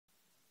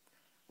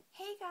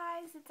Hey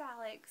guys, it's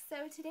Alex.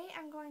 So today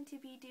I'm going to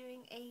be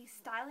doing a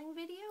styling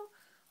video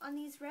on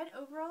these red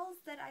overalls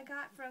that I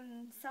got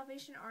from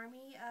Salvation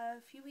Army a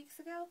few weeks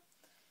ago.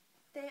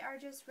 They are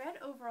just red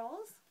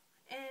overalls,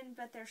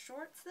 but they're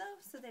shorts though,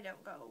 so they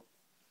don't go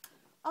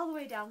all the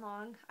way down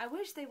long. I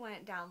wish they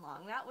went down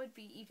long. That would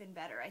be even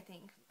better, I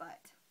think,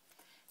 but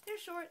they're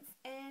shorts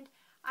and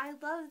I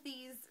love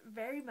these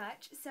very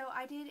much. So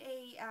I did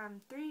a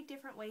 3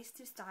 different ways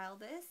to style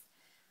this.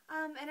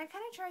 And I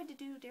kind of tried to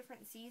do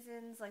different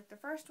seasons. Like the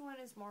first one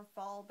is more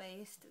fall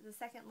based, the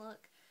second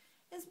look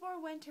is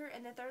more winter,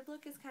 and the third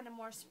look is kind of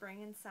more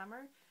spring and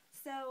summer.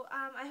 So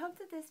I hope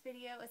that this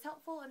video is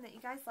helpful and that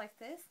you guys like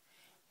this.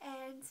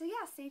 And so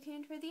yeah, stay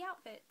tuned for the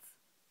outfits.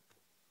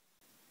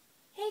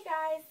 Hey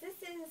guys,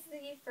 this is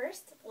the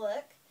first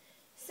look.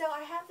 So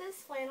I have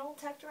this flannel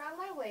tucked around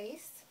my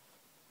waist.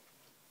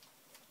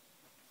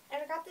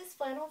 And I got this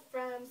flannel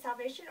from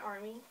Salvation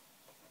Army.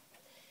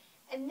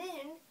 And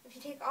then, if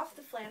you take off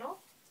the flannel,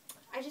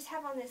 I just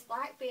have on this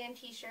black band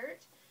t-shirt,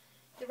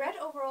 the red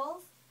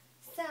overalls,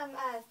 some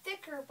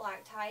thicker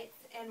black tights,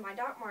 and my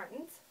Doc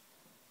Martens.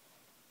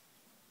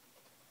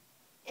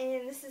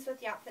 And this is what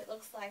the outfit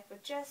looks like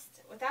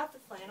without the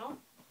flannel.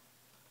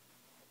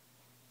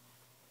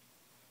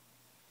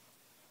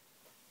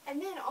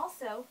 And then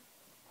also,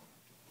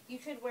 you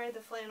could wear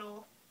the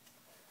flannel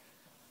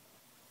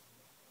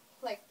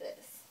like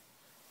this.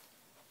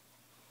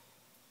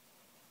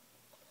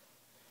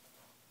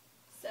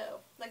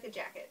 So, like a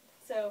jacket.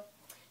 So,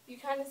 you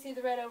kind of see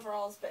the red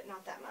overalls, but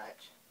not that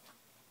much.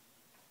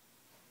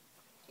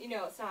 You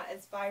know, it's not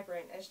as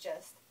vibrant as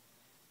just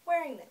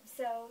wearing them.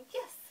 So,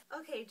 yes.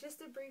 Okay, just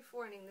a brief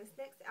warning. This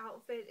next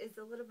outfit is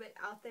a little bit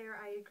out there,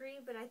 I agree,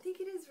 but I think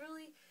it is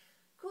really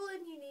cool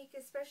and unique,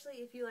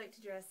 especially if you like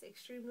to dress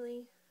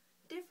extremely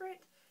different.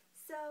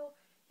 So,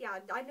 yeah,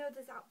 I know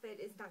this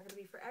outfit is not going to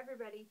be for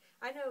everybody.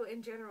 I know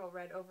in general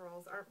red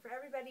overalls aren't for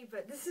everybody,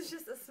 but this is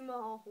just a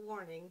small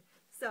warning.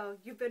 So,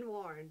 you've been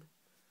warned.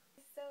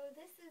 So,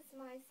 this is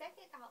my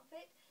second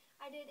outfit.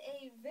 I did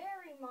a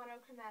very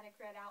monochromatic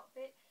red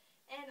outfit,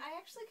 and I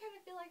actually kind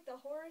of feel like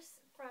the horse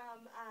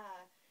from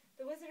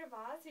The Wizard of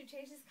Oz who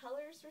changes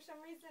colors for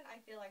some reason. I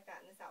feel like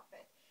that in this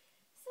outfit.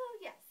 So,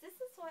 yes, this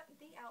is what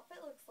the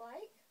outfit looks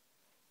like.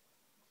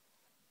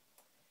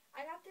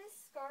 I got this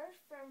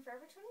scarf from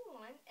Forever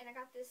 21, and I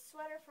got this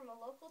sweater from a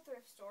local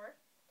thrift store.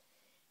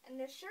 And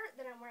the shirt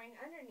that I'm wearing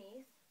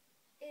underneath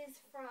is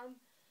from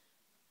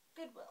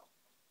Goodwill.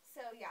 So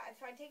yeah, if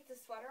I take the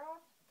sweater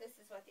off, this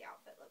is what the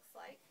outfit looks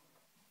like.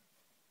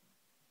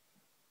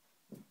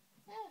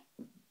 Yeah.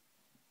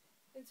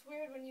 It's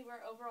weird when you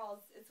wear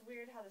overalls. It's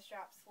weird how the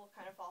straps will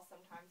kind of fall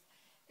sometimes.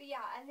 But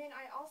yeah, and then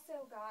I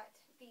also got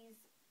these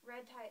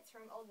red tights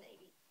from Old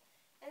Navy.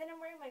 And then I'm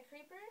wearing my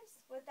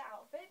creepers with the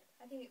outfit.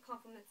 I think it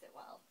complements it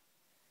well.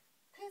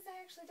 Because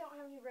I actually don't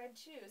have any red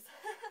shoes.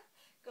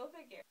 Go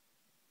figure.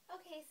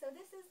 Okay, so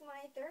this is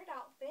my third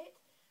outfit.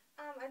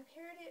 I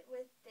paired it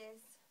with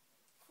this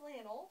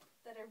flannel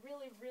that I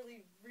really,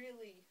 really,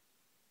 really,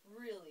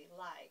 really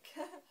like.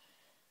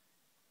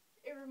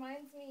 It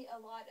reminds me a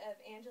lot of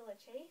Angela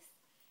Chase.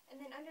 And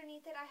then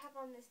underneath it I have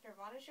on this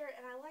Nirvana shirt,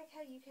 and I like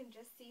how you can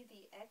just see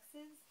the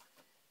X's.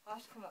 I'll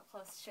have to come up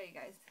close to show you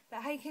guys.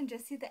 But how you can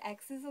just see the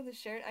X's on the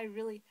shirt, I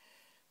really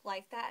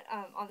like that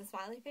on the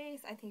smiley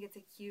face. I think it's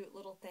a cute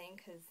little thing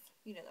because,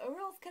 you know, the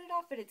overalls cut it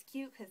off, but it's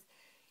cute because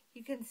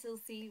you can still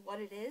see what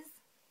it is.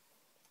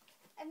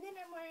 And then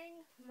I'm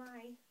wearing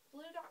my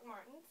blue Doc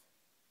Martens.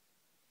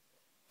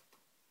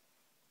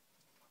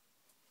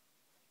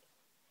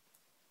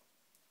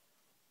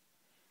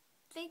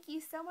 Thank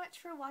you so much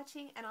for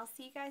watching, and I'll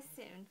see you guys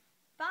soon.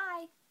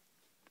 Bye!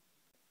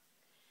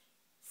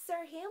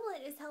 Sir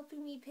Hamlet is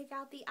helping me pick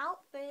out the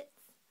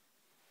outfits.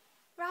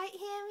 Right,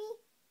 Hammy?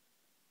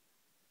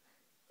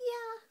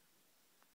 Yeah.